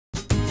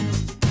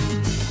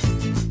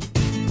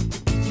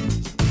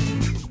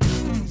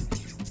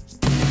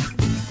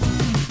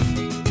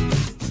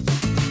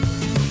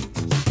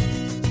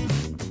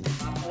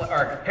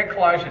are pick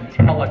collage and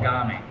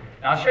telegami.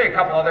 Now I'll show you a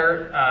couple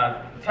other,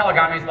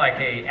 telegami is like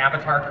a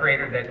avatar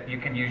creator that you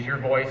can use your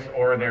voice,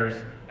 or there's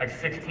like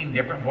 16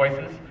 different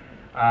voices.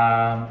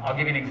 I'll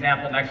give you an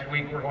example. Next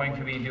week we're going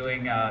to be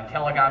doing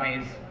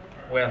telegamis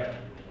with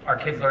our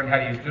kids learning how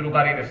to use Doodle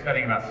Buddy. They're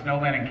studying about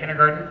snowmen in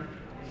kindergarten.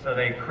 So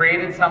they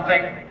created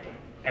something,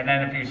 and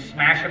then if you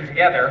smash them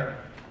together,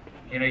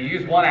 you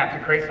use one app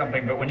to create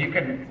something, but when you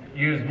can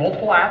use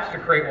multiple apps to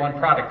create one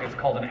product, it's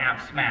called an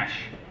app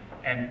smash.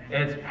 And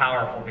it's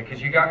powerful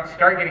because you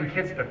start getting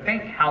kids to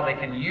think how they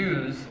can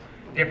use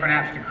different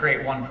apps to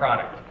create one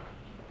product.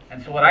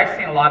 And so what I've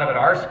seen a lot of at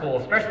our school,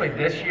 especially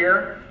this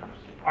year,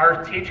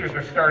 our teachers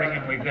are starting,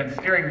 and we've been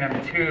steering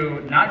them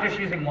to not just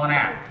using one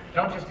app.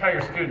 Don't just tell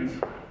your students,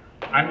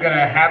 I'm going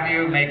to have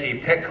you make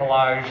a pick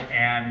collage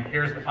and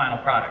here's the final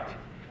product.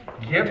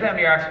 Give them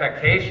your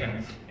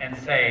expectations and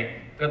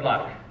say, good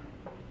luck.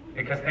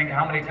 Because think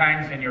how many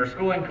times in your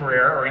schooling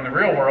career or in the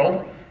real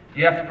world,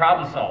 you have to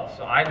problem solve.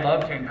 So I'd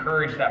love to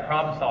encourage that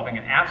problem solving,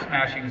 and app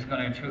smashing is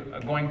going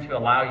to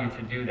allow you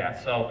to do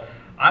that. So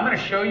I'm going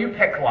to show you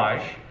pick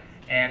collage,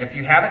 and if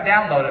you have it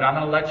downloaded, I'm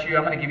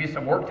going to give you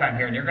some work time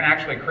here, and you're going to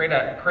actually create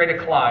a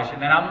collage,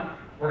 and then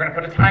we're going to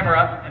put a timer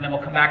up, and then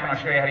we'll come back and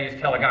I'll show you how to use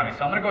telegami.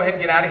 So I'm going to go ahead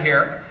and get out of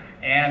here,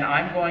 and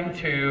I'm going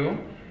to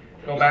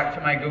go back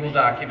to my Google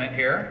document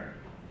here.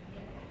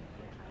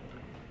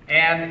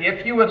 And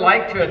if you would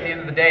like to, at the end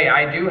of the day,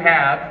 I do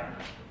have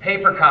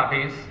paper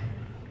copies.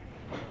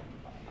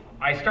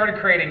 I started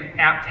creating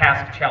app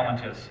task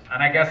challenges,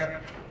 and I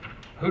guess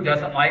who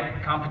doesn't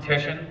like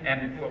competition?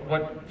 And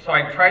so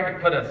I tried to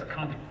put a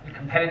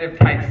competitive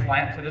type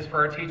slant to this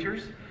for our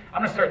teachers.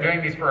 I'm going to start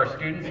doing these for our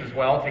students as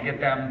well to get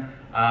them,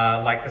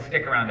 like the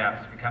stick around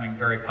app is becoming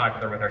very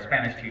popular with our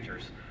Spanish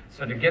teachers.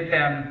 So to get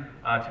them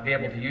to be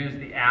able to use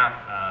the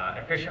app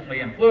efficiently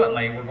and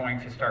fluently, we're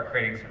going to start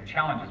creating some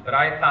challenges. But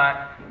I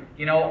thought,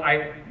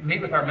 I meet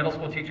with our middle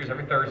school teachers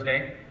every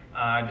Thursday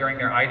during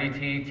their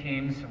IDT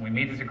teams, and we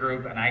meet as a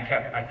group, and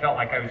I felt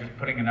like I was just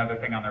putting another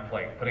thing on their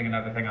plate, putting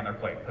another thing on their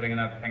plate, putting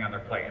another thing on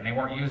their plate, and they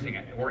weren't using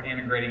it. They weren't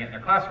integrating it in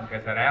their classroom,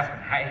 because I'd ask them,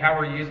 how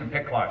are you using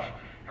pick collage?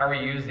 How are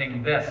you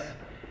using this?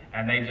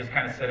 And they just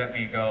kind of sit at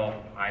me and go,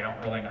 I don't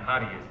really know how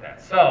to use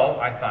that. So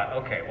I thought,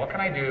 okay, what can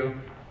I do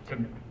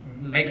to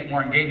make it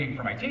more engaging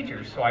for my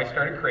teachers? So I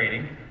started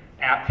creating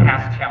app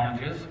task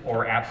challenges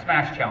or app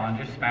smash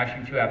challenges,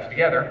 smashing two apps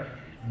together.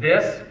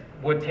 This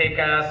would take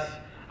us,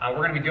 we're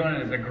going to be doing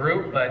it as a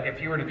group, but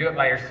if you were to do it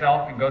by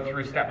yourself and go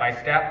through step by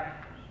step,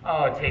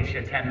 it takes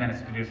you 10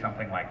 minutes to do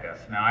something like this.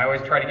 Now I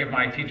always try to give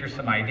my teachers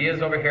some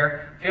ideas over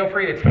here. Feel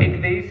free to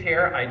take these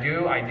here. I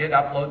did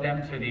upload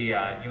them to the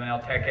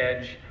UNL Tech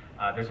Edge.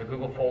 There's a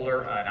Google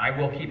folder, and I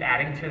will keep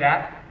adding to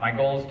that. My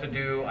goal is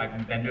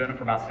I've been doing it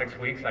for about 6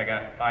 weeks. I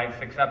got 5,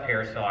 6 up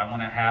here, so I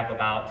want to have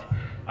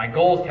my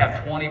goal is to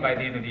have 20 by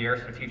the end of the year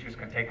so teachers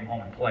can take them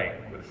home and play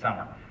over the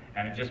summer.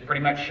 And it just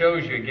pretty much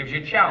shows you, it gives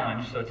you a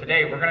challenge. So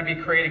today we're going to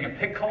be creating a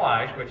pick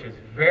collage, which is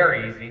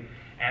very easy,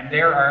 and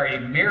there are a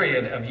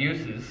myriad of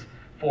uses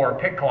for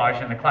pick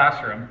collage in the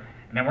classroom.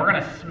 And then we're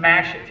going to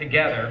smash it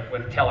together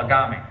with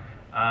telegami.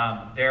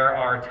 There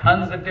are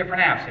tons of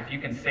different apps. If you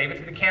can save it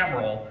to the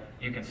camera roll,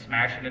 you can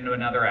smash it into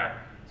another app.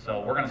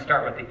 So we're going to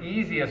start with the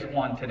easiest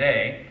one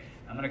today.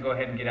 I'm going to go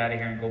ahead and get out of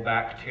here and go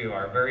back to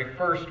our very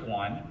first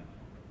one.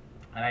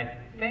 And I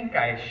think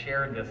I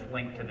shared this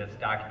link to this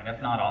document.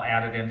 If not, I'll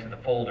add it into the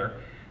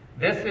folder.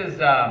 This is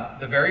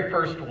the very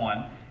first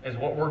one, is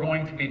what we're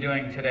going to be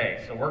doing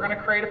today. So we're going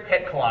to create a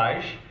pick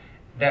collage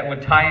that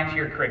would tie into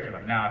your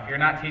curriculum. Now, if you're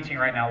not teaching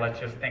right now, let's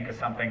just think of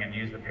something and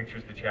use the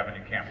pictures that you have on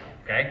your camera,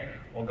 okay?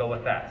 We'll go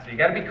with that. So you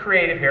got to be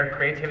creative here.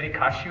 Creativity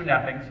costs you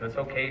nothing, so it's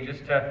okay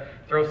just to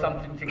throw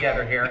something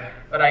together here.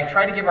 But I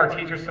try to give our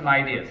teachers some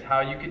ideas how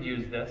you could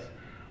use this.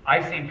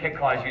 I've seen pick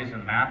collage used in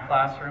the math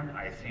classroom.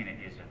 I've seen it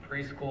used in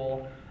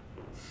preschool.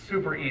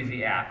 Super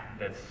easy app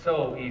that's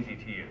so easy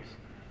to use.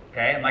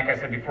 Okay, and like I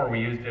said before,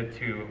 we used it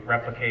to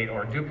replicate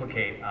or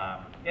duplicate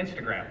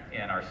Instagram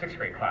in our 6th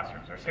grade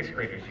classrooms. Our 6th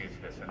graders use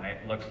this, and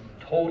it looks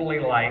totally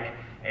like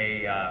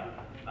a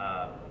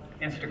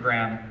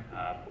Instagram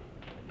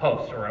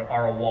post or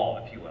a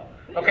wall, if you will.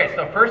 Okay,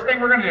 so first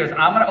thing we're going to do is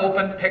I'm going to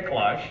open pick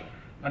collage.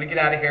 I'm going to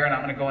get out of here, and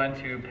I'm going to go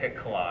into pick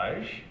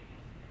collage.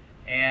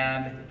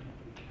 And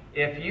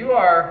if you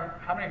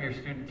are, how many of you are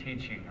student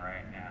teaching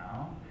right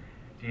now?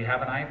 Do you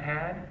have an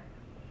iPad?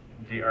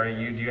 Do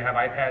you have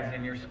iPads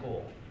in your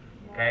school?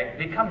 Okay,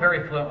 become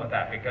very fluent with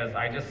that, because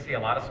I just see a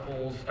lot of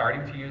schools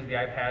starting to use the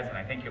iPads, and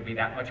I think you'll be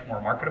that much more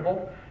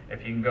marketable if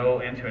you can go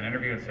into an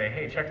interview and say,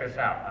 hey, check this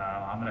out.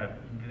 I'm going to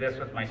do this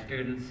with my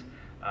students.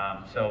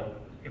 So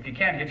if you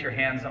can, get your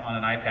hands on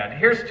an iPad.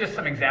 Here's just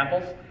some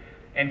examples.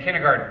 In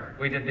kindergarten,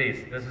 we did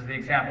these. This is the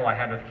example I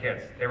had with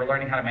kids. They were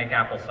learning how to make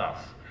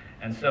applesauce.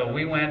 And so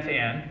we went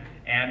in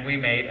and we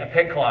made a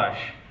pick collage.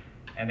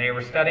 And they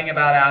were studying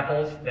about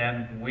apples.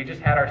 Then we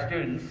just had our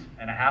students,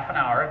 in a half an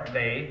hour,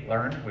 they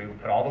learned. We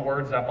put all the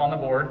words up on the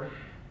board.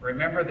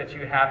 Remember that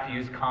you have to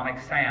use Comic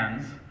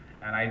Sans,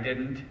 and I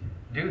didn't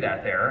do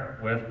that there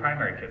with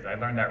primary kids. I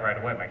learned that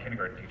right away. My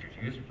kindergarten teachers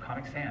use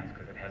Comic Sans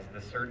because it has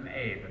this certain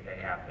A that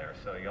they have there.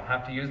 So you'll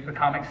have to use the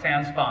Comic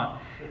Sans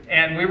font.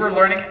 And we were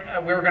learning,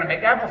 we were going to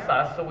make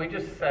applesauce, so we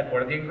just said,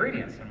 what are the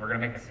ingredients? And we're going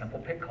to make a simple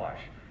pic collage.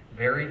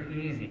 Very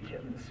easy,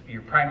 kids.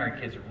 Your primary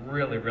kids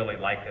really, really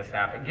like this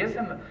app. It gives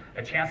them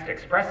a chance to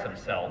express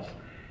themselves.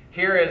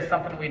 Here is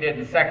something we did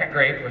in 2nd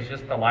grade. It was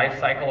just the life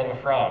cycle of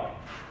a frog.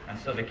 And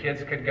so the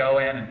kids could go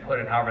in and put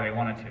it however they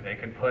wanted to. They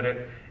could put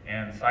it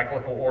in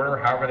cyclical order,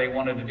 however they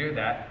wanted to do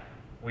that.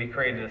 We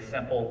created a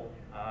simple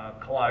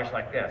collage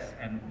like this.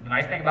 And the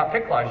nice thing about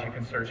pic collage, you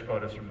can search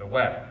photos from the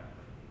web.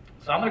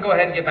 So I'm going to go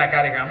ahead and get back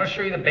out of here. I'm going to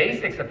show you the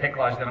basics of pic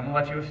collage, then I'm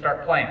going to let you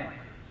start playing.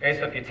 Okay,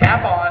 so if you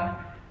tap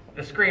on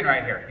the screen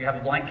right here, you have a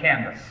blank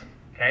canvas.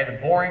 Okay,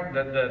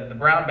 the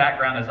brown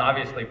background is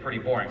obviously pretty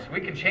boring. So we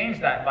can change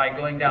that by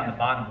going down the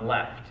bottom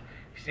left.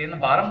 You see in the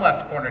bottom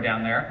left corner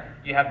down there,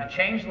 you have the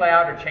change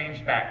layout or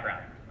change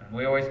background. And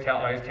we always tell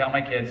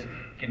my kids, you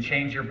can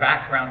change your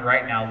background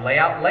right now,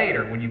 layout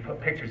later when you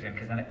put pictures in,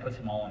 because then it puts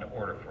them all into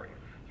order for you.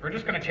 So we're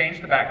just going to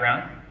change the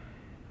background.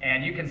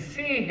 And you can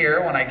see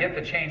here, when I get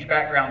the change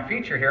background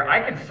feature here,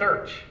 I can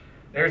search.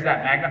 There's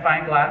that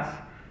magnifying glass.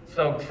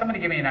 So somebody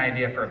give me an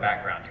idea for a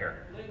background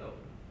here. Lego.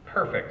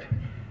 Perfect.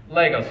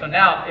 Lego. So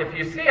now, if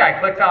you see, I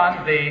clicked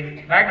on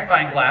the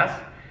magnifying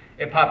glass.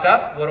 It popped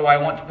up. What do I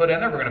want to put in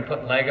there? We're going to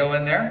put Lego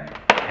in there.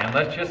 And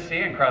let's just see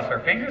and cross our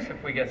fingers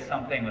if we get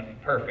something with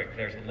perfect.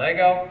 There's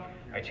Lego.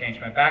 I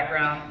changed my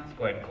background. Let's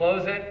go ahead and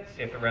close it.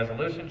 See if the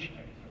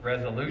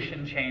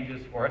resolution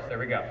changes for us. There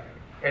we go.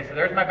 Okay, so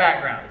there's my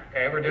background.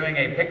 Okay, we're doing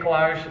a pic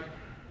collage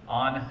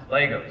on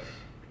Legos,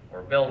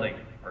 or building,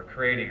 or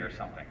creating, or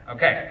something.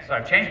 Okay, so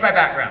I've changed my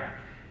background.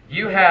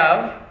 You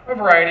have a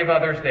variety of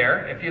others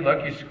there. If you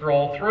look, you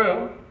scroll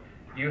through,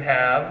 you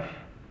have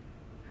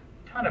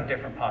a ton of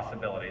different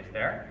possibilities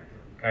there.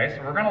 Okay,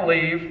 so we're going to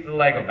leave the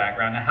Lego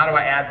background. Now, how do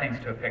I add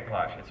things to a pic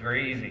collage? It's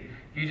very easy.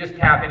 If you just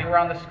tap anywhere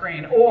on the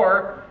screen,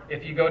 or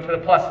if you go to the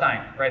plus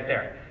sign right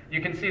there,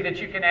 you can see that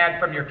you can add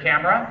from your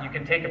camera. You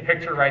can take a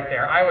picture right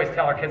there. I always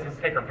tell our kids, let's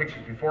take our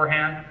pictures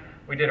beforehand.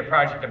 We did a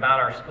project about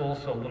our school,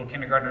 so little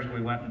kindergartners,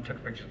 we went and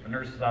took pictures of the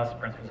nurse's office, the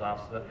principal's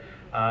office,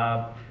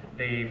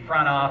 the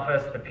front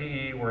office, the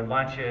PE, where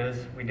lunch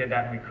is. We did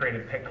that and we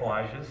created pic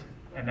collages.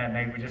 And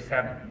then we just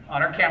have,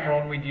 on our camera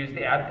roll, we'd use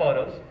the add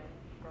photos.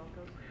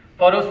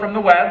 Photos from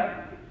the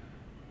web,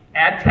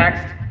 add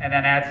text, and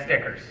then add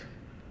stickers.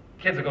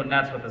 Kids will go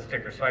nuts with the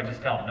stickers, so I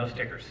just tell them, no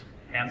stickers.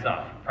 Hands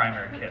off,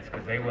 primary kids,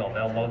 because they will.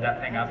 They'll load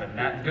that thing up, and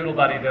that doodle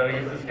buddy, they'll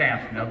use the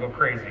stamps, and they'll go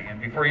crazy. And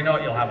before you know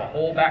it, you'll have a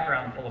whole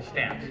background full of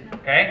stamps,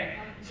 okay?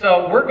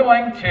 So we're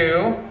going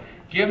to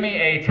give me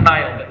a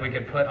title that we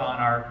could put on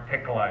our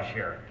pic collage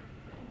here.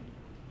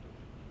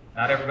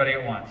 Not everybody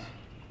at once.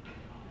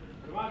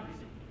 Democracy.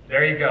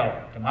 There you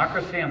go.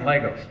 Democracy and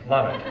Legos.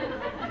 Love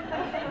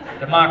it.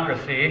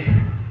 Democracy.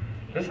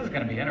 This is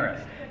going to be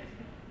interesting.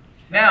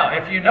 Now,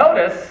 if you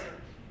notice,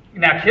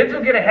 now kids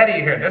will get ahead of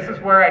you here. This is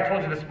where I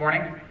told you this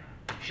morning,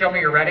 show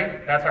me you're ready.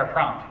 That's our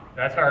prompt.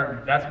 That's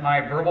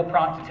my verbal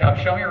prompt to tell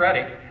them, show me you're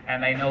ready.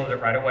 And they know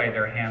that right away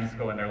their hands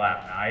go in their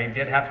lap. Now, I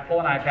did have to pull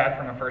an iPad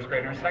from a first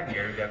grader and a second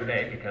grader the other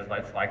day because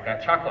it's like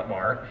that chocolate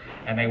bar,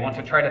 and they want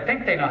to try to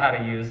think they know how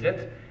to use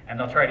it, and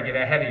they'll try to get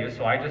ahead of you.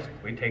 So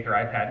we take their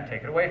iPad and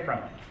take it away from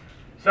them.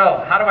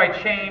 So how do I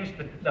change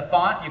the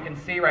font? You can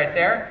see right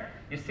there.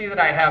 You see that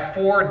I have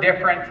 4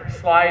 different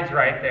slides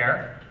right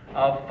there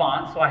of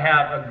fonts. So I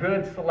have a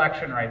good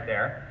selection right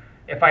there.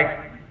 If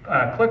I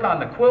click on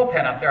the quill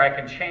pen up there, I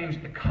can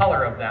change the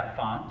color of that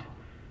font.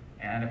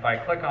 And if I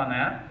click on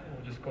that,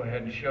 we'll just go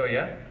ahead and show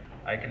you.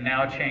 I can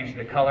now change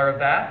the color of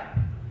that.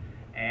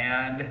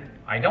 And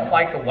I don't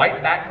like the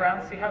white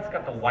background. See how it's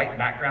got the white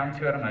background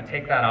to it? I'm going to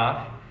take that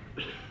off.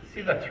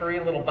 See the 3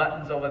 little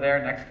buttons over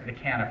there next to the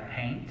can of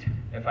paint?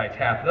 If I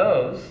tap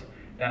those,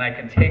 then I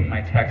can take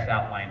my text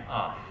outline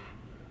off.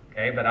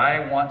 Okay, but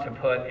I want to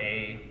put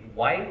a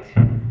white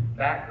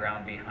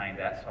background behind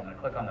that, so I'm going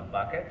to click on the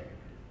bucket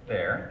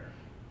there,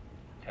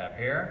 tap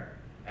here,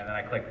 and then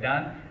I click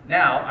done.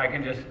 Now I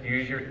can just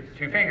use your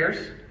 2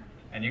 fingers,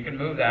 and you can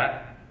move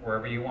that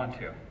wherever you want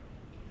to.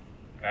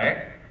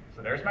 Okay,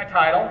 so there's my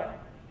title.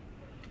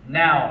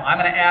 Now I'm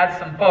going to add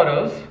some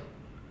photos,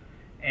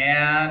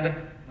 and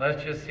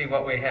let's just see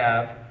what we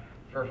have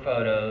for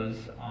photos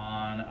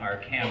on our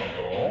camera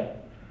roll.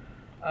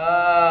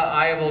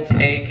 I will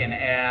take and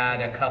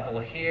add a couple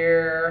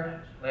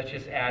here. Let's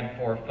just add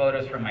 4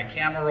 photos from my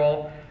camera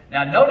roll.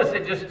 Now notice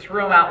it just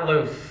threw them out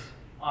loose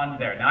on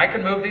there. Now I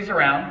can move these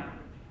around,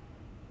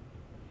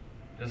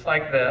 just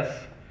like this.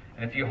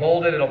 And if you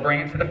hold it, it'll bring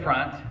it to the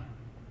front.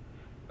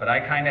 But I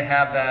kind of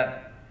have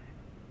that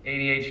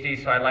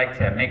ADHD, so I like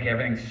to make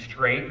everything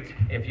straight.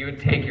 If you would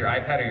take your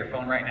iPad or your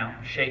phone right now,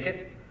 shake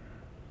it.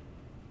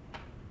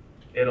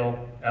 Oh,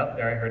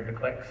 there I heard the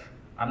clicks.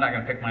 I'm not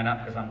going to pick mine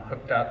up because I'm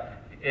hooked up.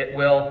 It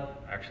will,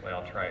 actually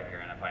I'll try it here,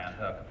 and if I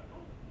unhook,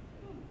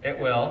 it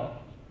will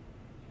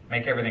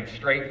make everything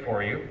straight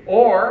for you.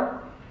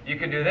 Or you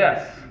can do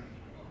this.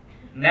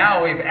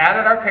 Now we've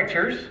added our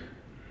pictures,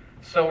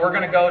 so we're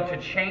going to go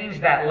to change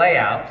that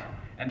layout,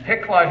 And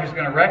Pick Collage is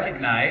going to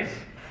recognize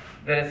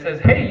that it says,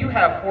 hey, you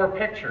have 4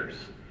 pictures.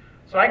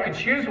 So I could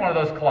choose one of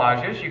those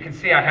collages. You can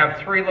see I have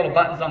 3 little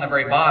buttons on the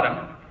very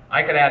bottom.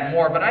 I could add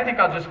more, but I think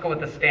I'll just go with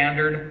the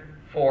standard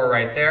 4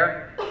 right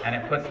there, and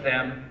it puts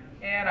them,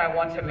 and I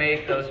want to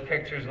make those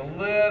pictures a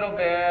little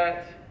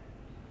bit,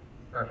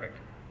 perfect.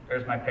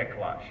 There's my Pick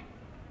Collage.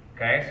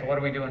 Okay, so what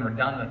are we doing? We're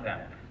done with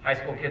them. High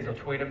school kids will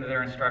tweet them to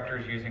their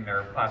instructors using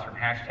their classroom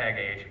hashtag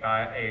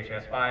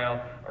AHS Bio,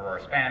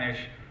 Aurora Spanish.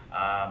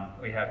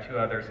 We have 2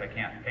 others I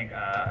can't think,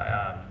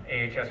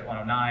 AHS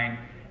 109.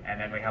 And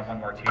then we have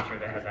one more teacher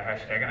that has a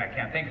hashtag, and I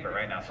can't think of it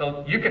right now.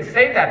 So you can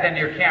save that then to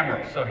your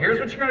camera. So here's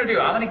what you're going to do.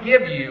 I'm going to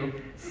give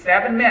you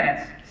 7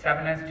 minutes.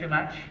 7 minutes too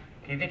much?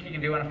 Do you think you can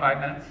do it in 5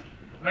 minutes?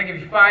 I'm going to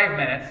give you 5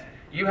 minutes.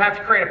 You have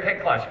to create a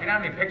pick collage. If you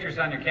don't have any pictures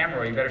on your camera,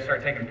 well, you better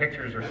start taking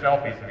pictures or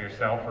selfies of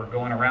yourself, or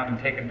going around and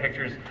taking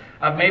pictures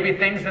of maybe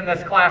things in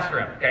this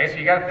classroom. Okay, so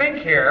you got to think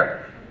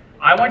here.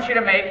 I want you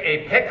to make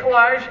a pick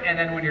collage, and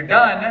then when you're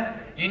done,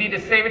 you need to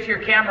save it to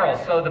your camera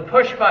roll. So the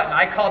push button,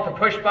 I call it the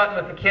push button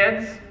with the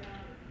kids.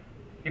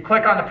 You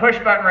click on the push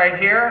button right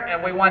here,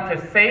 and we want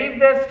to save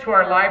this to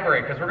our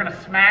library because we're going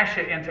to smash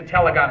it into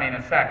Telegami in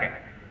a second.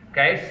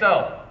 Okay,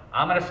 so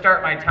I'm going to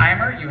start my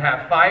timer. You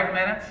have 5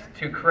 minutes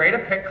to create a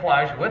pick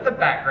collage with a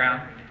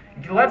background.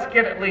 Let's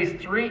get at least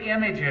 3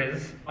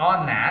 images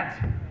on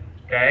that,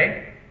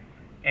 okay?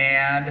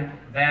 And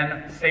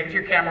then save it to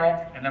your camera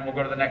roll, and then we'll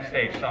go to the next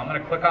stage. So I'm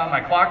going to click on my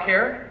clock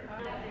here.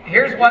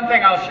 Here's one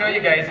thing I'll show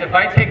you guys. If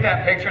I take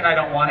that picture and I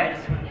don't want it,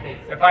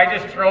 if I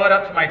just throw it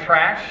up to my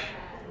trash,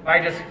 if I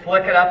just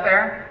flick it up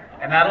there,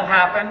 and that'll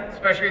happen,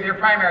 especially with your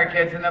primary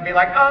kids, and they'll be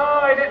like, oh,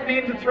 I didn't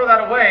mean to throw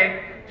that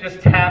away.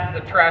 Just tap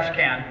the trash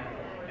can,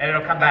 and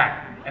it'll come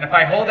back. And if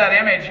I hold that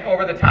image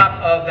over the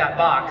top of that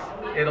box,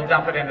 it'll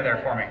dump it into there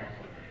for me.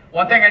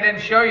 One thing I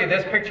didn't show you,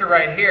 this picture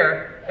right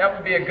here, that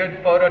would be a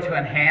good photo to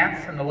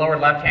enhance in the lower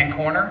left-hand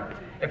corner.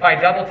 If I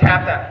double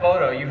tap that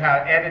photo, you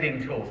have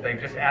editing tools.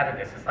 They've just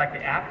added this. It's like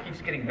the app keeps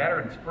getting better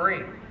and it's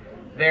free.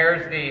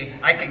 There's the,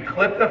 I can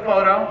clip the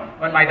photo.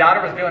 When my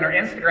daughter was doing her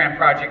Instagram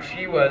project,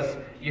 she was,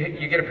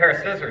 you get a pair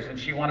of scissors and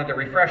she wanted the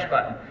refresh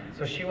button.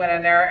 So she went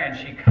in there and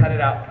she cut it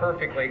out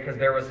perfectly because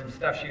there was some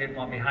stuff she didn't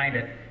want behind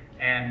it.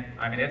 And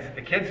I mean, it's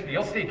the kids,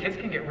 you'll see kids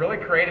can get really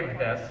creative with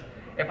this.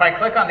 If I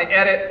click on the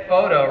edit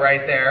photo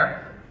right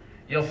there,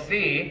 you'll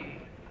see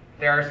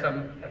there are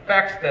some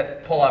effects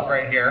that pull up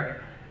right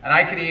here. And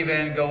I could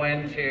even go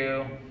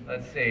into,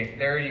 let's see,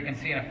 there you can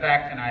see an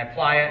effect and I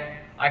apply it.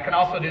 I can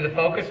also do the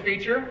focus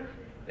feature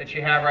that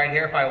you have right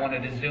here if I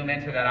wanted to zoom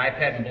into that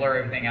iPad and blur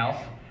everything else.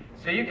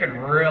 So you can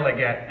really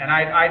get, and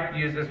I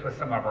use this with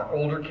some of our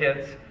older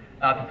kids,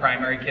 not the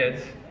primary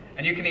kids.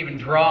 And you can even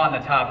draw on the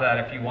top of that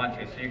if you want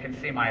to. So you can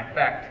see my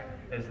effect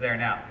is there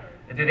now.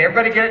 Did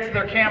everybody get it to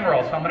their camera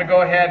roll? So I'm going to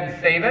go ahead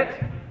and save it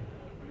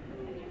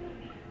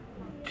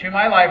to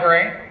my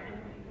library.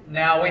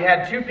 Now, we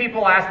had 2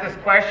 people ask this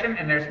question,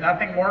 and there's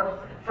nothing more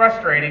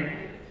frustrating.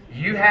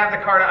 You have the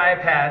Carta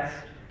iPads.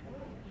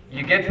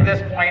 You get to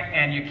this point,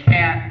 and you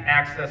can't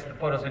access the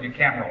photos on your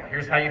camera roll.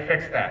 Here's how you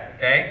fix that,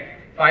 okay?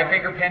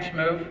 5-finger pinch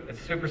move. It's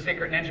a super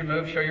secret ninja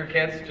move. Show your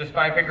kids. Just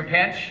 5-finger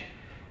pinch.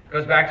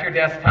 Goes back to your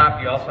desktop.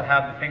 You also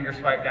have the finger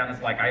swipe down.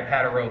 It's like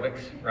iPad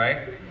aerobics,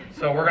 right?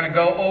 So we're going to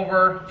go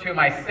over to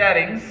my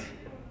settings.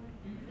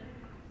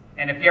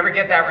 And if you ever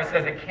get that where it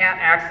says it can't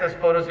access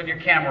photos in your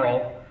camera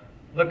roll,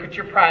 look at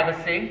your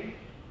privacy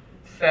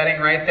setting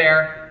right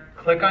there.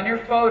 Click on your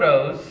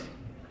photos.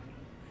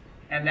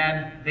 And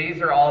then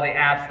these are all the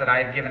apps that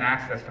I've given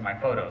access to my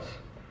photos.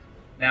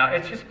 Now,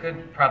 it's just good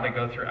to probably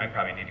go through. I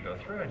probably need to go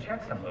through and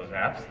check some of those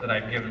apps that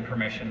I've given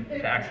permission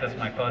to access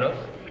my photos.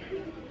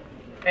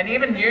 And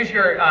even use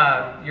your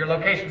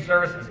location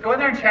services. Go in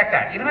there and check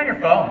that. Even on your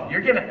phone,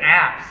 you're giving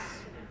apps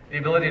the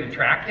ability to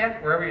track you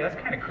wherever you.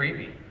 That's kind of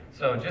creepy.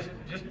 So just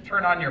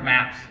turn on your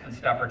maps and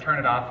stuff, or turn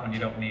it off when you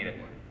don't need it.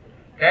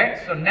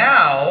 Okay. So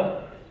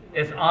now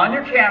it's on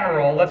your camera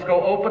roll. Let's go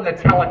open the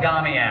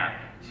Telegami app.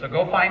 So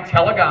go find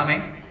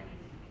Telegami.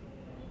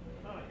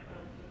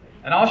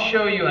 And I'll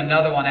show you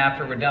another one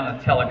after we're done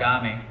with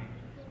Telegami.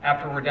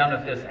 After we're done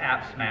with this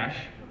app smash.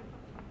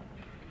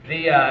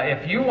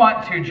 If you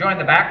want to join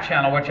the back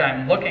channel, which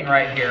I'm looking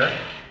right here,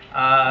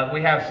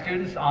 we have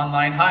students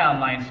online, hi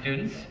online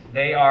students.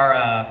 They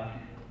are,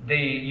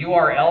 the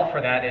URL for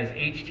that is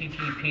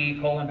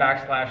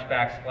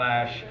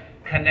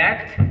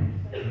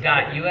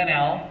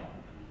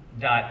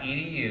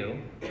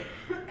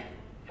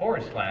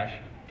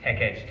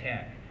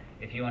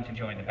if you want to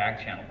join the back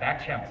channel.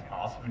 Back channel is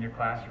awesome in your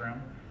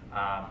classroom.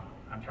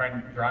 I'm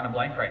drawing a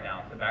blank right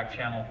now. The back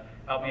channel,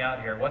 help me out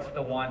here. What's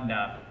the one?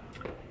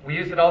 We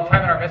use it all the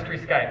time in our mystery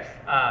Skypes.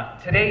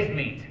 Today's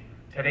Meet,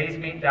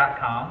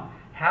 todaysmeet.com.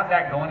 Have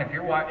that going. If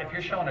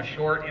you're showing a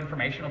short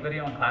informational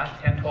video in class,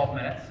 10, 12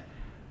 minutes,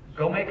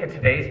 go make a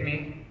Today's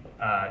Meet.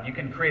 You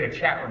can create a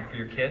chat room for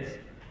your kids.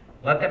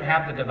 Let them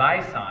have the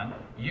device on.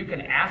 You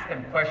can ask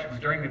them questions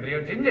during the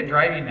video. Didn't it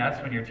drive you nuts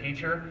when your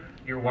teacher,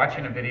 you're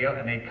watching a video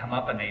and they'd come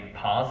up and they'd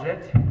pause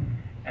it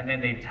and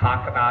then they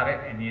talk about it,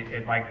 and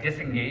it like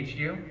disengaged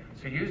you.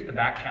 So use the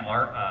back channel.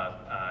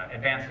 Our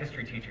advanced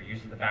history teacher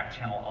uses the back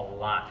channel a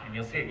lot, and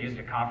you'll see it used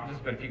at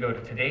conferences, but if you go to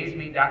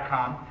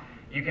todaysmeet.com,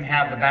 you can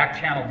have the back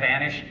channel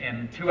vanish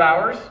in 2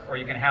 hours, or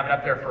you can have it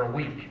up there for a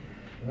week.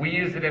 We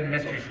use it in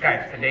Mystery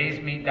Skypes.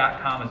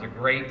 Todaysmeet.com is a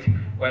great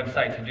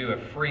website to do a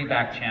free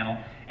back channel,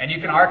 and you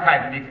can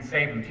archive them, you can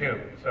save them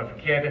too. So if a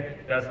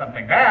kid does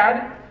something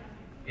bad,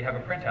 you have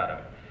a printout of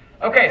it.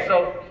 Okay,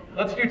 so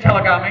let's do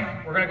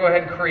telegami. We're going to go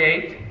ahead and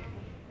create.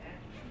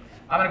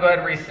 I'm going to go ahead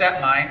and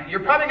reset mine. You're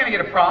probably going to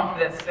get a prompt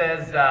that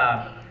says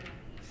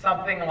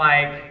something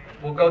like,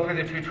 we'll go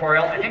through the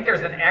tutorial. I think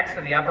there's an X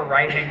in the upper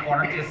right-hand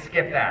corner. Just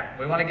skip that.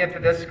 We want to get to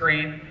this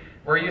screen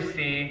where you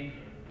see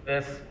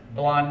this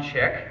blonde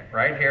chick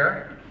right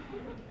here.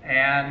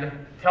 And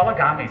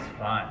telegami's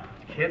fun.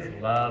 Kids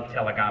love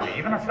telegami.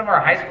 Even on some of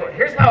our high school.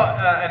 Here's how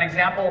an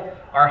example.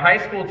 Our high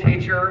school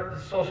teacher,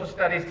 social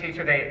studies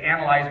teacher, they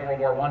analyzed World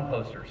War I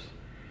posters.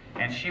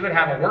 And she would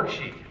have a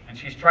worksheet. And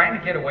she's trying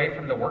to get away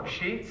from the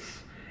worksheets.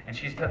 And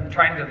she's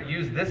trying to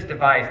use this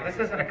device. This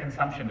isn't a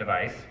consumption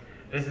device.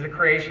 This is a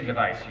creation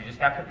device. You just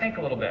have to think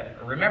a little bit.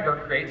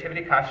 Remember,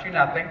 creativity costs you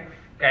nothing.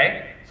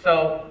 Okay?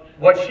 So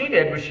what she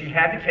did was she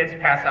had the kids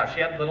pass out.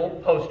 She had little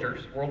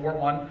posters, World War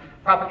I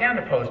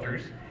propaganda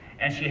posters.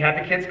 And she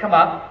had the kids come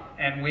up,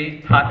 and we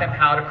taught them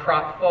how to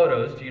crop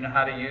photos. Do you know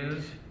how to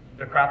use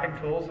the cropping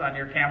tools on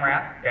your camera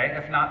app? Okay,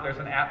 if not, there's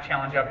an app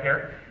challenge up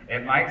here.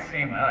 It might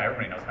seem, well,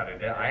 everybody knows how to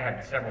do it. I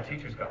had several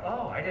teachers go,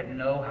 oh, I didn't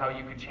know how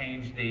you could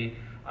change the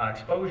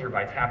exposure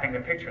by tapping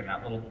the picture, and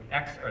that little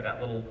X or that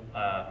little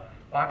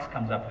box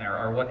comes up in there,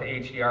 or what the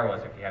HDR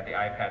was if you had the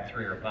iPad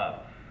 3 or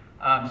above.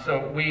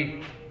 So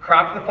we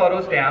cropped the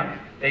photos down.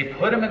 They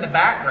put them in the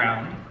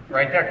background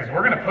right there, because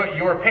we're going to put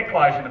your pic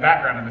collage in the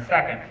background in a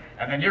second,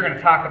 and then you're going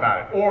to talk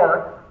about it,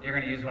 or you're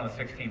going to use one of the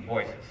 16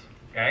 voices,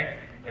 okay?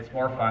 It's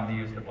more fun to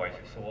use the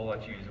voices, so we'll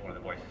let you use one of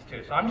the voices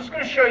too. So I'm just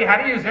going to show you how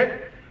to use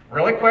it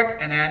really quick,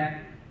 and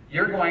then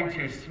you're going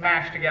to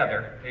smash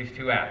together these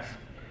two apps.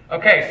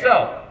 Okay,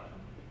 so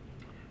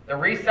the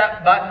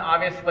reset button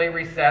obviously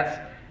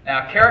resets.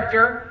 Now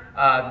character,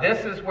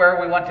 this is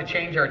where we want to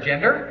change our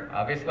gender.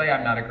 Obviously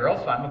I'm not a girl,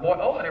 so I'm a boy.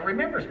 Oh, and it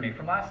remembers me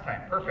from last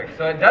time. Perfect.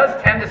 So it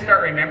does tend to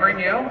start remembering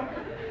you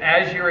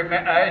as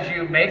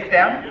you make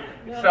them.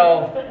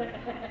 So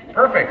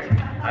perfect.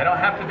 I don't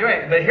have to do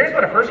it. But here's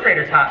what a first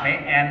grader taught me,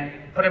 and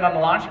put him on the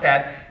launch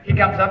pad. He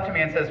comes up to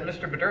me and says,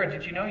 Mr. Badura,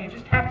 did you know you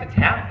just have to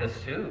tap the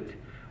suit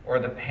or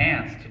the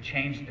pants to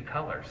change the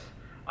colors?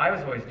 I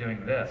was always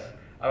doing this.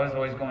 I was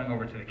always going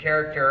over to the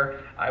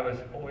character. I was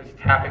always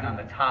tapping on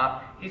the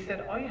top. He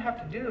said, all you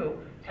have to do,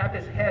 tap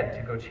his head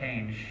to go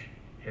change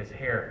his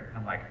hair.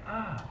 I'm like,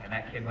 ah. And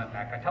that kid went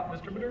back. I taught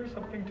Mr. Badura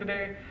something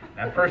today.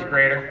 That first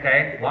grader,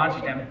 okay,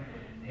 launched him.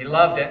 He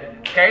loved it.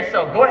 Okay,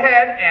 so go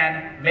ahead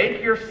and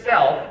make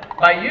yourself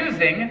by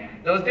using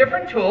those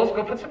different tools.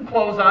 Go put some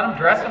clothes on them,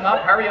 dress them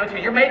up, however you want to.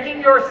 You're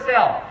making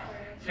yourself.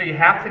 So you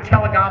have to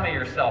telegami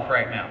yourself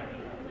right now.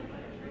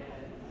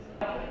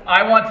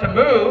 I want to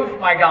move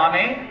my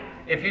gami.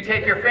 If you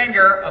take your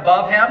finger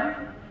above him,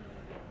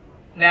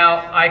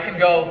 now I can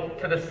go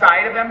to the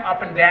side of him,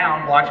 up and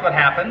down. Watch what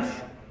happens.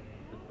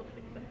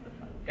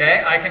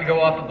 Okay, I can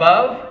go up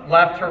above,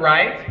 left to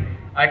right.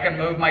 I can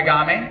move my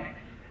gami.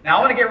 Now I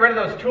want to get rid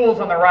of those tools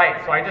on the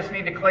right, so I just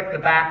need to click the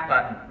back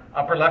button,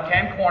 upper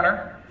left-hand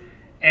corner.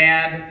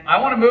 And I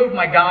want to move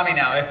my gami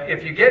now.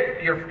 If you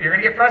get, you're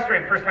going to get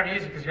frustrated the first time you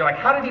use it because you're like,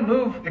 how did he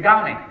move the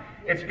gami?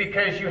 It's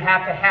because you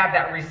have to have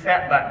that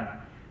reset button.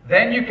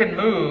 Then you can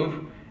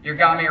move your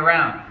gami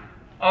around.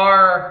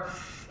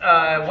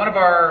 One of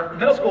our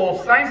middle school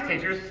science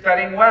teachers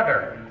studying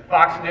weather.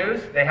 Fox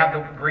News, they have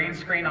the green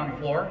screen on the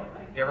floor.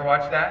 You ever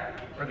watch that?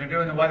 Where they're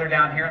doing the weather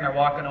down here and they're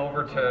walking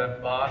over to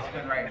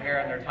Boston right here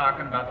and they're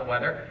talking about the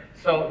weather.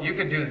 So you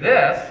could do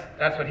this.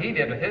 That's what he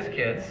did with his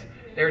kids.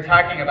 They were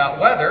talking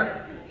about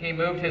weather. He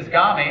moved his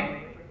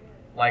gami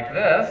like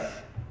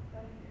this.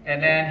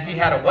 And then he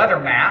had a weather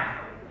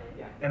map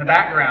in the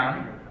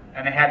background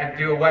and they had to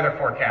do a weather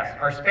forecast.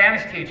 Our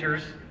Spanish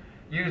teachers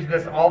use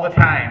this all the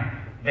time.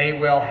 They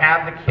will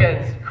have the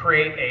kids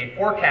create a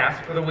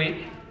forecast for the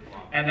week,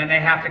 and then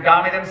they have to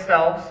gami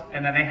themselves,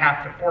 and then they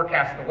have to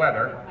forecast the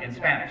weather in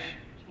Spanish.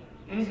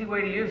 Easy way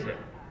to use it,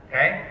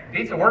 okay?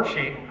 Beats a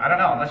worksheet. I don't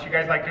know, unless you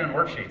guys like doing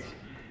worksheets.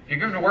 If you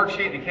give them a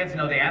worksheet and the kids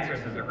know the answers,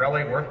 is it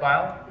really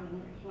worthwhile?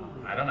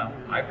 I don't know.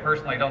 I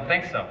personally don't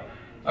think so.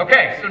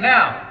 Okay, so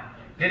now,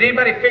 did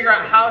anybody figure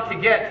out how to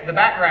get to the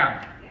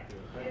background?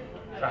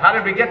 So how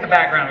did we get the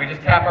background? We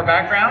just tap our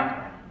background?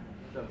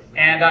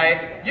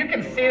 And you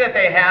can see that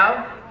they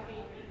have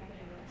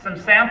some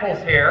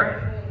samples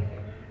here.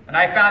 And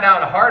I found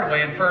out a hard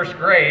way in first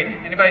grade.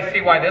 Anybody see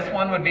why this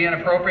one would be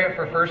inappropriate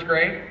for first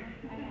grade?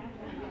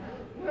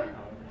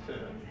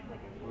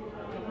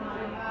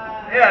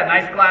 Yeah,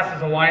 nice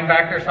glasses of wine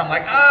back there. So I'm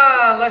like,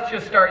 let's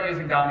just start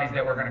using gamis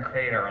that we're going to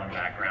create our own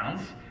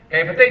backgrounds.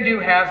 Okay, but they do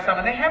have some,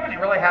 and they haven't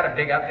really had a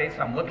big update,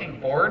 so I'm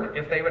looking forward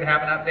if they would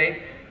have an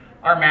update.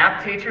 Our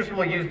math teachers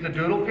will use the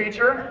doodle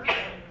feature.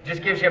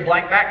 Just gives you a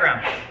blank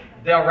background.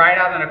 They'll write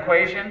out an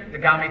equation. The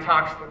Gami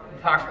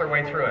talks their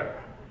way through it.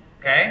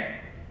 Okay?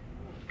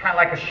 Kind of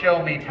like a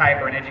show me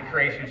type or an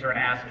Educreations or an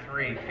Ask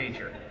 3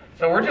 feature.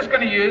 So we're just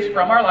going to use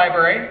from our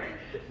library.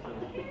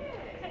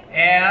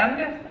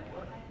 And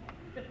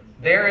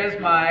there is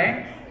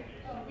my,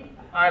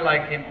 I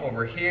like him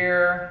over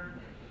here.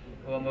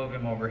 We'll move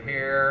him over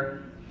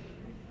here.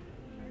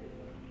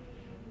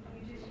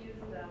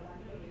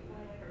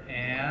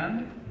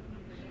 And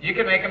you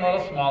can make him a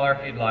little smaller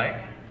if you'd like.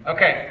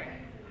 Okay.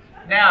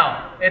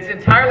 Now, it's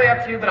entirely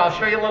up to you, but I'll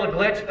show you a little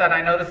glitch that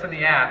I noticed in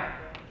the app.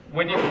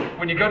 When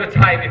you go to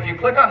type, if you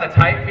click on the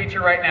type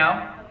feature right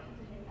now,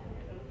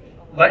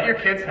 let your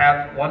kids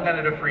have 1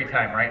 minute of free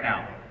time right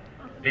now,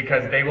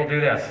 because they will do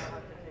this.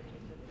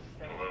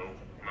 Hello,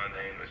 my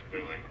name is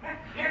Billy.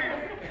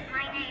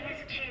 My name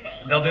is Jenny.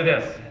 They'll do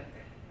this,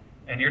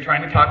 and you're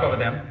trying to talk over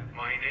them,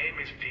 My name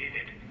is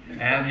David.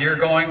 and you're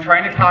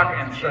trying to talk,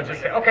 and so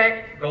just say,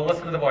 okay, go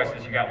listen to the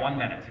voices. You got 1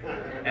 minute.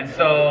 And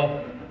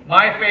so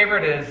my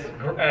favorite is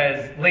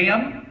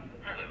Liam.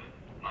 Hello,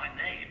 my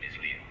name is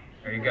Liam.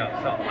 There you go.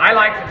 So I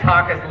like to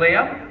talk as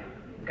Liam.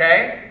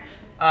 Okay.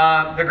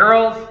 The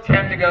girls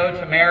tend to go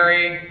to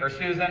Mary or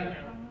Susan.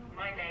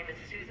 My name is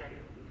Susan.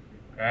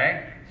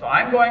 Okay. So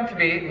I'm going to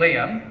be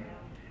Liam,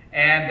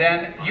 and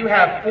then you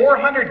have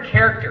 400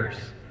 characters.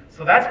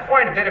 So that's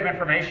quite a bit of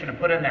information to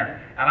put in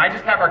there. And I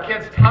just have our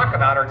kids talk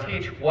about or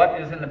teach what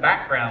is in the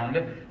background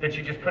that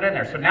you just put in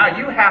there. So now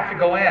you have to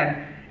go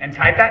in and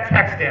type that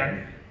text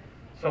in.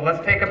 So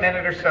let's take a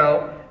minute or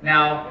so.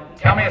 Now,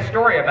 tell me a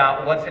story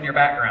about what's in your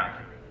background.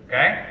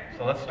 Okay?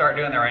 So let's start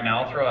doing that right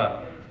now. I'll throw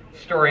a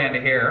story into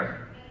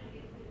here.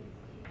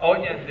 Oh,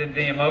 yeah,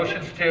 the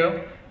emotions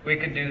too. We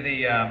could do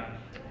the,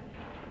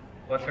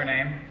 what's her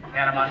name?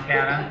 Hannah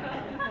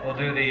Montana. We'll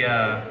do the,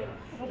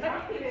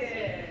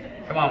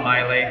 come on,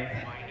 Miley. My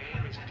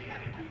name is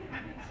David.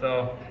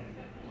 So,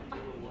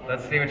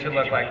 let's see what you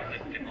look like.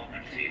 That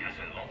democracy has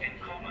a lot in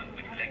common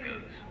with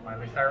Legos.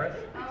 Miley Cyrus?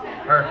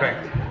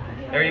 Perfect.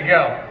 There you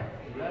go.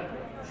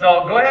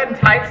 So go ahead and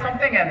type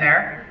something in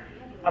there.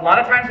 A lot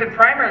of times in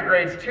primary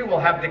grades too, we'll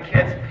have the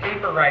kids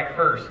paper write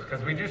first,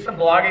 because we do some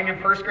blogging in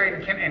first grade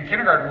and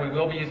kindergarten. We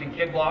will be using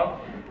Kid Blog,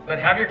 but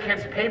have your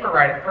kids paper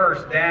write it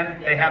first, then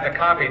they have the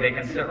copy, they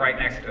can sit right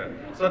next to it.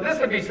 So this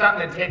would be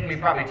something that'd take me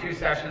probably 2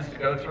 sessions to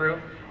go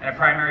through in a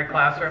primary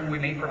classroom. We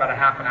meet for about a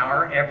half an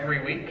hour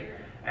every week,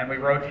 and we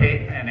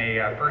rotate in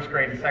a first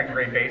grade and second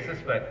grade basis,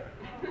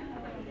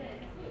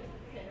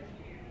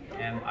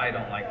 and I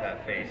don't like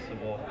that face, so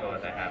we'll go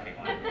with the happy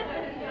one.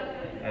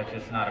 That's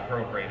just not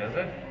appropriate, is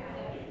it?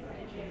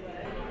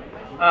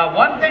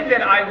 One thing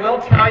that I will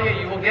tell you,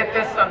 you will get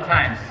this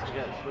sometimes.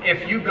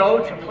 If you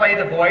go to play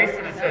the voice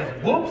and it says,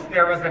 whoops,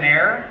 there was an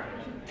error,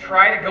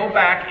 try to go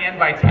back in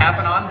by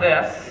tapping on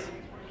this,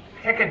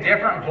 pick a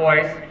different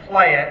voice,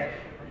 play it.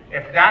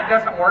 If that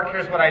doesn't work,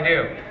 here's what I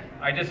do.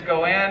 I just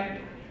go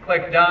in,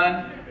 click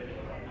done,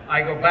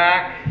 I go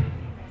back,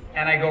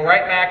 and I go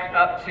right back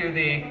up to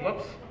the,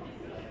 whoops,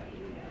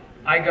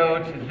 I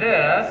go to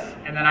this,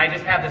 and then I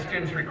just have the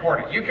students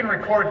record it. You can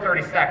record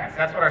 30 seconds.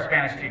 That's what our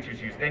Spanish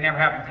teachers use. They never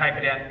have them type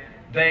it in.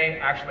 They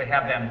actually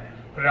have them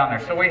put it on there.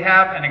 So we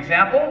have an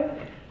example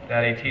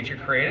that a teacher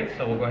created.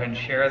 So we'll go ahead and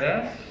share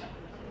this.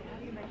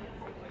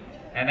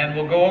 And then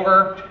we'll go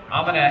over,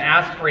 I'm going to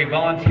ask for a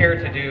volunteer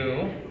to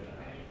do,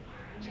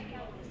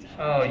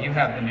 oh, you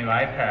have the new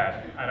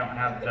iPad. I don't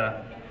have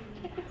the,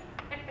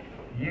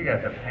 you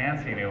got the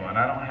fancy new one.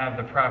 I don't have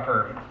the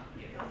proper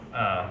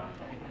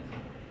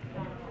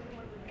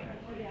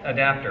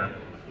adapter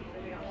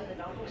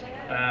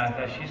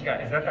that she's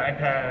got. Is that the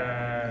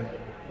iPad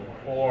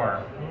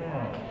 4?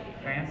 Oh,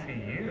 fancy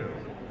you.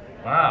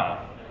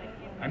 Wow.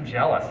 I'm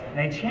jealous. And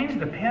they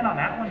changed the pin on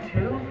that one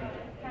too?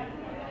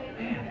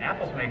 Man,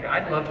 Apple's making,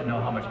 I'd love to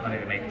know how much money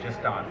they make just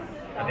on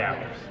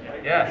adapters.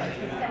 Yes.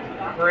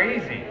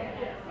 Crazy.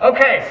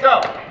 Okay, so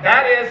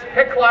that is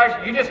Pick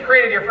Collage. You just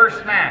created your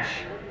first smash.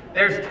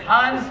 There's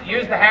tons.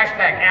 Use the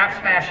hashtag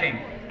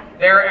AppSmashing.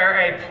 There are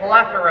a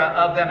plethora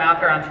of them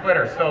out there on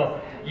Twitter. So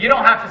you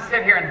don't have to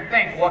sit here and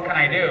think, what can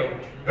I do?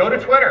 Go to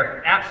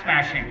Twitter,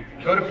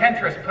 AppSmashing. Go to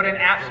Pinterest, put in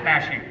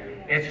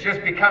AppSmashing. It's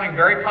just becoming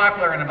very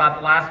popular in about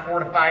the last 4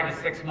 to 5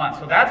 to 6 months.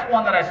 So that's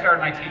one that I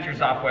started my teachers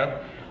off with.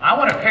 I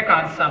want to pick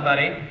on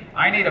somebody.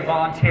 I need a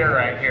volunteer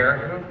right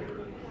here.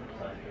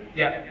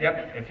 Yep.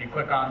 If you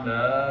click on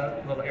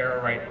the little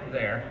arrow right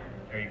there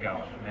you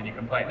go. And then you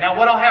can play. Now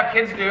what I'll have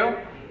kids do,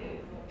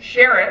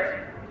 share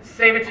it,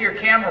 save it to your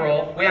camera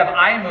roll. We have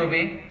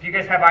iMovie. Do you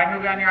guys have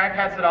iMovie on your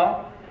iPads at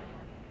all?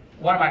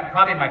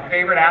 Probably my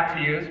favorite app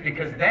to use,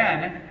 because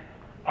then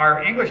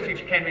our English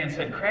teacher came in and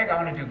said, Craig, I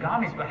want to do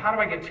Gamis, but how do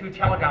I get 2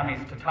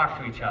 telegamis to talk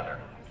to each other?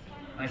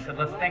 And I said,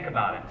 let's think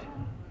about it.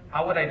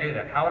 How would I do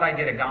that? How would I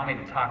get a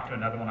Gami to talk to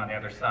another one on the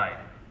other side?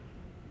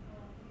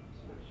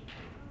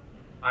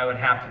 I would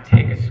have to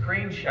take a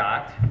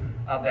screenshot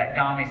of that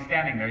Gami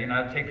standing there. You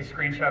know how to take a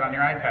screenshot on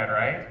your iPad,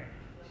 right?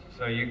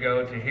 So you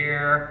go to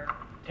here,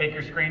 take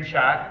your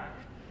screenshot,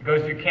 it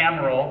goes to your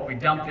camera roll, we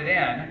dumped it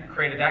in,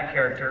 created that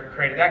character,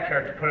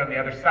 put it on the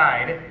other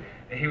side,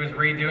 He was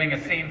redoing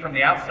a scene from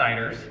The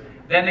Outsiders.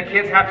 Then the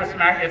kids have to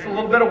smash. It's a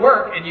little bit of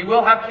work, and you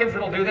will have kids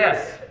that'll do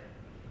this.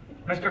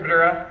 Mr.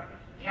 Badura,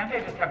 can't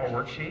I just have a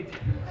worksheet?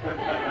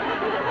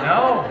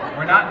 No,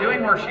 we're not doing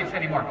worksheets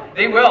anymore.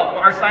 They will.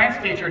 Our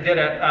science teacher did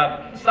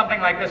something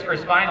like this for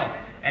his final,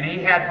 and he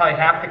had probably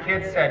half the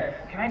kids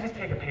said, can I just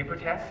take a paper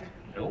test?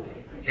 Nope.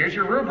 Here's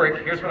your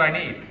rubric. Here's what I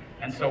need.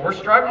 And so we're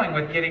struggling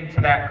with getting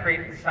to that.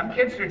 Some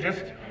kids are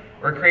just,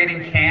 we're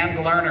creating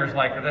canned learners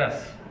like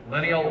this.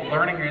 Lineal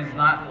learning is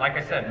not, like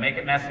I said, make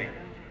it messy.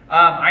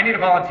 I need a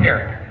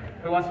volunteer.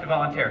 Who wants to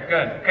volunteer?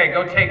 Good. Okay,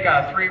 go take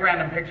 3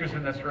 random pictures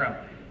in this room.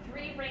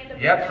 3 random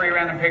Yep, 3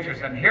 random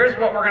pictures. And here's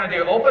what we're going to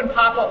do. Open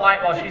Pop-It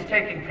Light while she's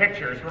taking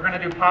pictures. We're going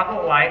to do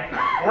Pop-It Light.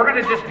 We're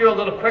going to just do a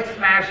little quick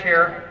smash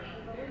here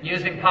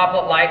using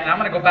Pop-It Light. And I'm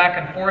going to go back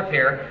and forth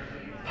here.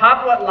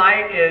 Pop-It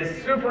Light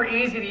is super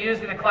easy to use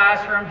in the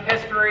classroom.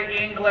 History,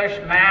 English,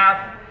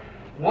 math,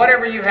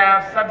 whatever you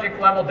have, subject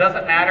level,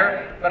 doesn't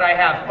matter. But I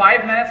have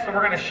 5 minutes, so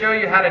we're going to show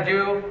you how to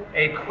do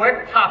a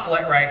quick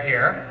Pop-It right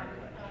here.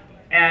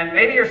 And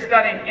maybe you're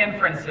studying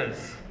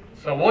inferences.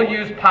 So we'll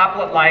use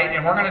Pop-It Light,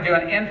 and we're going to do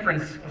an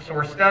inference. So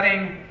we're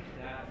studying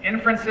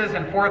inferences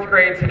in 4th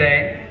grade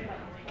today.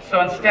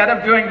 So instead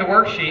of doing the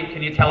worksheet,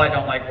 can you tell I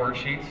don't like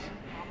worksheets?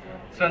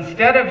 So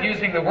instead of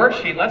using the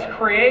worksheet, let's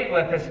create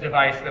with this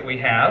device that we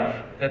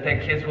have, that the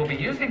kids will be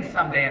using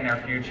someday in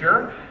their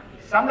future.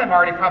 Some of them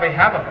already probably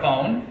have a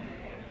phone.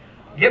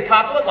 Get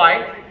Pop-It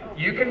Light.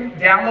 You can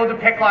download the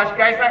Picklodge.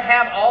 Guys, I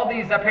have all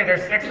these up here.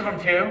 There's 6 of them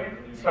too.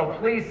 So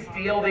please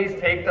steal these,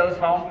 take those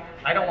home.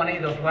 I don't want any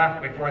of those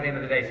left before the end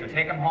of the day. So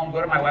take them home,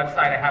 go to my website.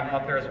 I have them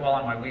up there as well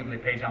on my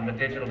Weebly page on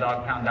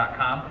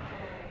thediginaldogpound.com.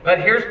 But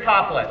here's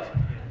Pop-It.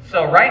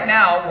 So right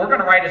now, we're going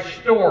to write a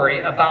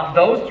story about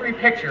those 3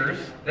 pictures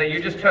that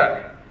you just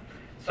took.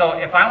 So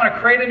if I want to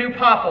create a new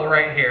Pop-It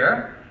right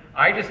here,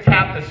 I just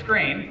tap the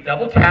screen,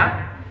 double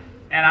tap,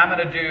 and I'm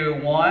going to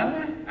do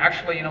 1.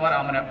 Actually, you know what?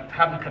 I'm going to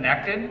have them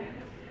connected.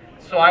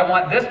 So I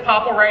want this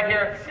Pop-It right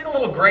here. See the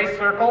little gray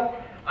circle?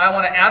 I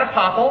want to add a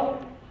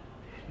Pop-It.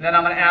 Then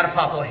I'm going to add a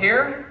Pop-It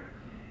here.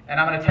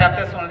 And I'm going to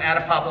tap this one and add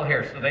a Pop-It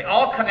here. So they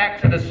all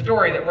connect to the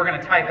story that we're going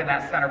to type in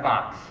that center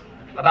box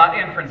about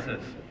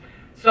inferences.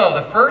 So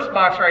the first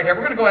box right here,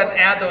 we're going to go ahead and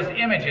add those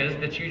images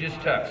that you just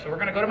took. So we're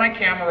going to go to my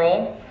camera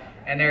roll,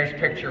 and there's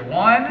picture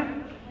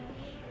 1,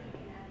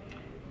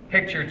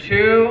 picture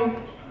 2.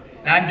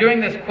 Now I'm doing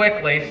this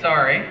quickly,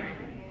 sorry.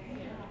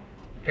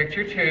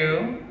 Picture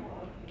 2,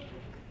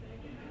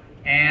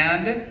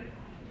 and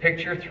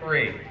picture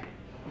 3.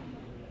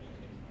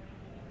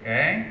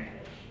 Okay?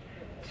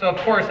 So of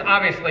course,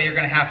 obviously, you're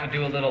going to have to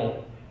do a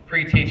little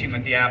pre-teaching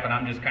with the app, and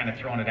I'm just kind of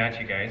throwing it at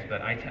you guys,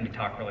 but I tend to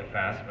talk really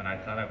fast, but I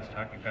thought I was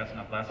talking fast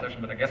enough last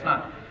session, but I guess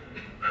not.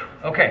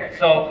 Okay,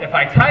 so if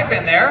I type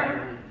in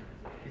there,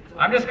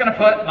 I'm just going to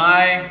put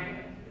my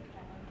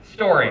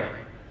story.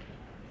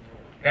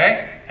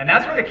 Okay? And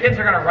that's where the kids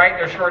are going to write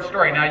their short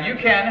story. Now you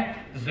can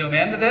zoom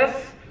into this,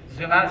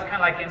 zoom out. It's kind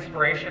of like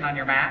Inspiration on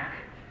your Mac.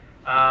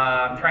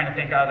 I'm trying to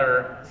think of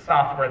other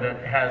software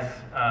that has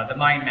the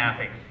mind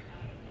mapping.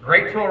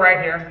 Great tool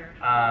right here.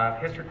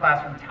 History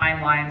classroom,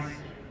 timelines,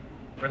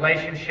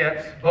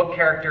 relationships, book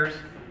characters.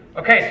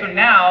 Okay, so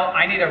now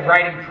I need a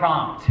writing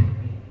prompt.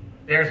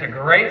 There's a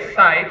great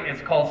site.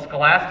 It's called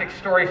Scholastic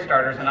Story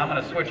Starters, and I'm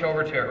going to switch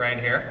over to it right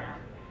here.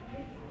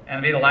 And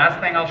it'll be the last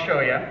thing I'll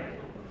show you.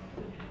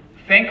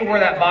 Think of where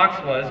that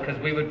box was,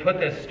 because we would put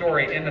this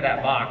story into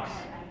that box.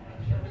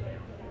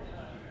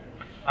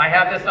 I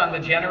have this on the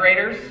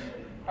generators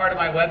part of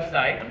my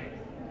website.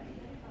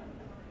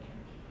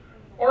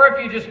 Or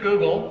if you just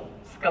Google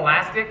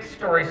Scholastic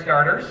Story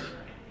Starters,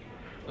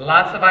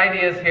 lots of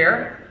ideas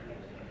here.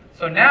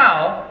 So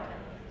now,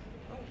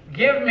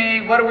 give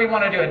me, what do we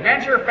want to do?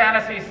 Adventure,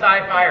 fantasy,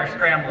 sci-fi, or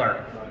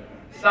scrambler?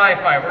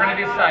 Sci-fi. We're going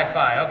to do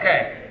sci-fi.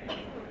 Okay.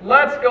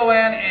 Let's go in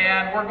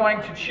and we're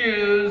going to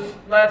choose,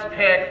 let's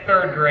pick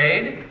 3rd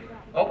grade.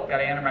 Oh, got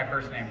to enter my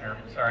first name here.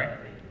 Sorry.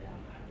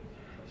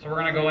 So we're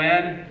going to go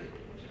in.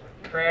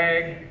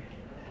 Craig.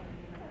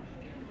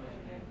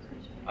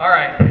 All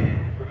right.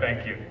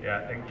 Thank you.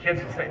 Yeah, the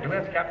kids will say, do we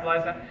have to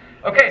capitalize that?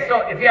 Okay,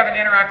 so if you have an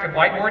interactive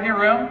whiteboard in your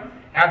room,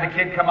 have the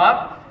kid come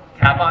up,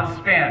 tap on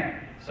spin.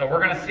 So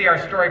we're going to see our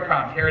story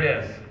prompt. Here it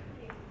is.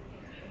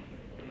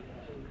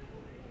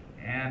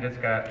 And it's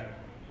got...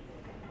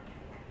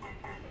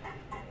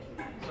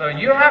 So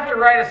you have to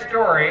write a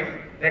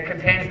story that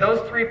contains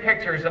those 3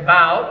 pictures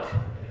about...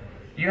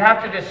 You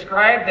have to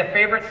describe the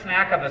favorite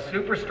snack of a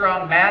super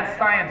strong mad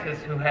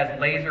scientist who has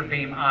laser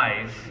beam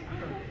eyes.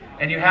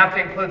 And you have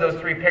to include those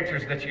 3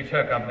 pictures that you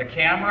took of the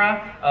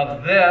camera,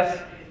 of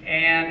this,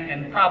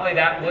 and probably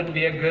that wouldn't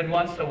be a good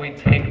one, so we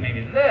take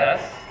maybe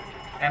this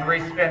and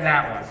respin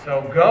that one.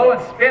 So go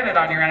and spin it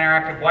on your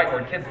interactive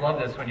whiteboard. Kids love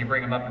this when you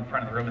bring them up in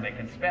front of the room and they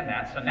can spin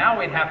that. So now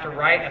we'd have to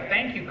write a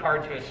thank you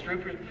card to a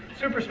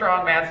super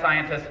strong mad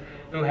scientist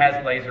who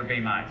has laser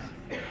beam eyes,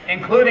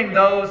 including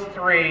those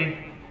 3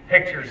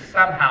 pictures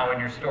somehow in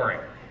your story.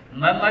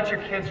 And then let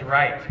your kids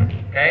write,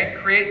 okay?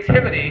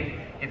 Creativity.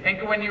 You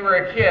think of when you were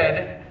a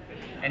kid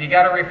and you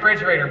got a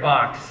refrigerator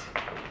box.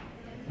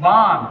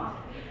 Mom,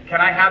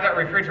 can I have that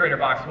refrigerator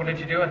box? What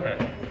did you do with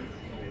it?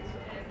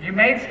 You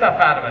made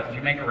stuff out of it. Did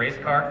you make a race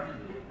car?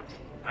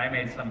 I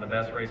made some of the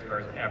best race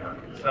cars ever.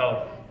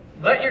 So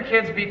let your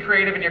kids be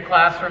creative in your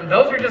classroom.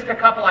 Those are just a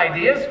couple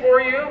ideas for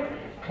you.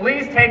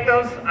 Please take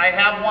those. I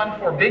have one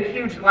for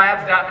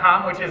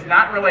bighugelabs.com, which is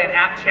not really an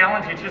app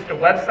challenge. It's just a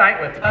website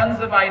with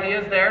tons of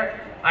ideas there.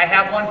 I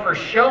have one for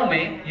Show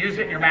Me. Use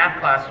it in your math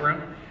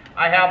classroom.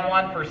 I have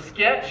one for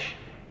Sketch,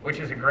 which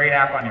is a great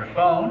app on your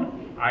phone.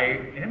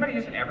 Anybody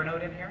using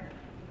Evernote in here?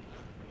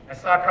 I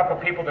saw a couple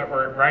people that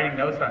were writing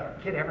notes on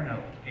it. Get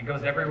Evernote. It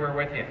goes everywhere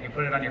with you. You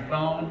put it on your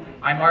phone.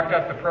 I marked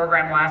up the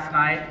program last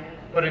night,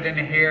 put it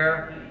into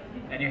here,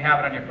 and you have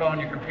it on your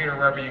phone, your computer,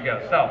 wherever you go.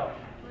 So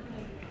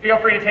feel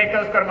free to take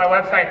those. Go to my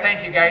website.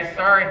 Thank you, guys.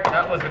 Sorry,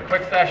 that was a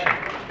quick session.